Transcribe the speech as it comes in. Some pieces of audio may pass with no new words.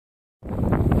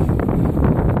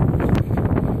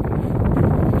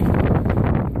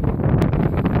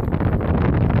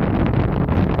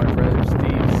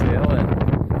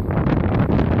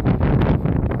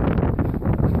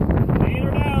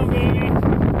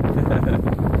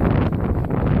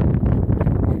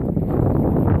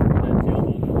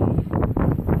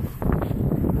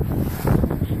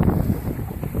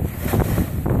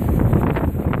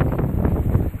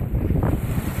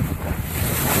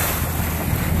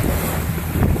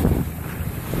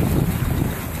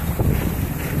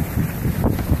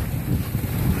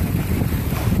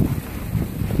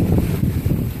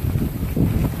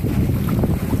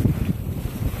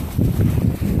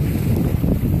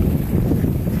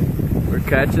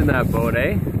catching that boat,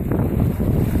 eh?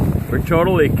 We're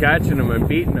totally catching them and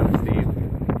beating them, Steve.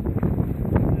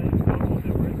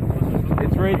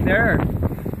 It's right there.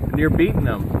 And you're beating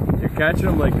them. You're catching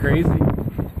them like crazy.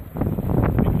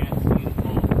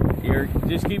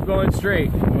 Just keep going straight,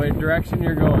 what direction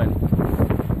you're going.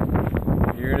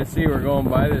 You're gonna see we're going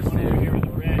by this dude.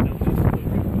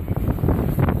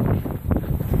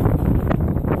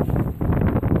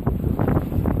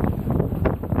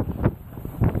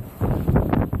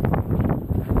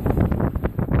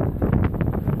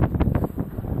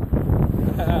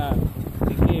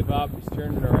 He gave up, he's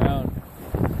turning around.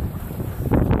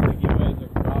 I think you guys are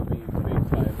copy big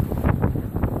time.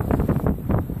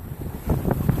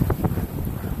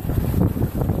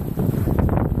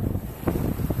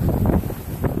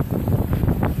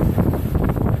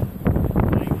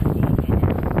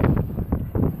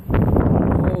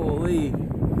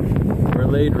 We're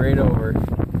laid right over.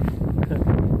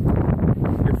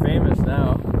 You're famous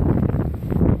now.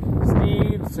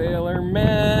 Steve Sailor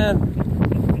Man.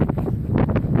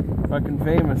 Fucking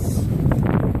famous.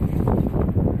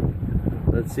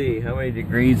 Let's see, how many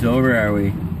degrees over are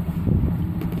we?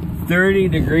 30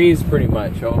 degrees pretty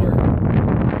much over.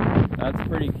 That's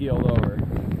pretty keeled over.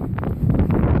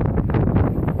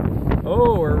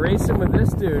 Oh, we're racing with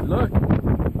this dude, look.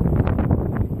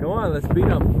 Come on, let's beat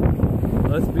him.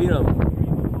 Let's beat him.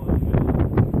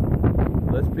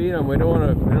 Let's beat him. We don't want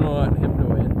him to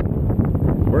win.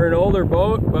 We're an older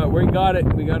boat, but we got it.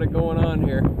 We got it going on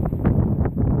here.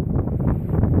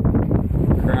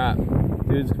 Crap.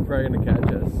 Dude's probably gonna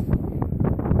catch us.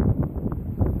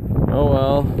 Oh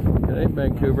well. Good night,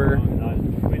 Vancouver.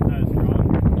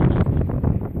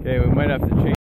 Okay, we might have to change.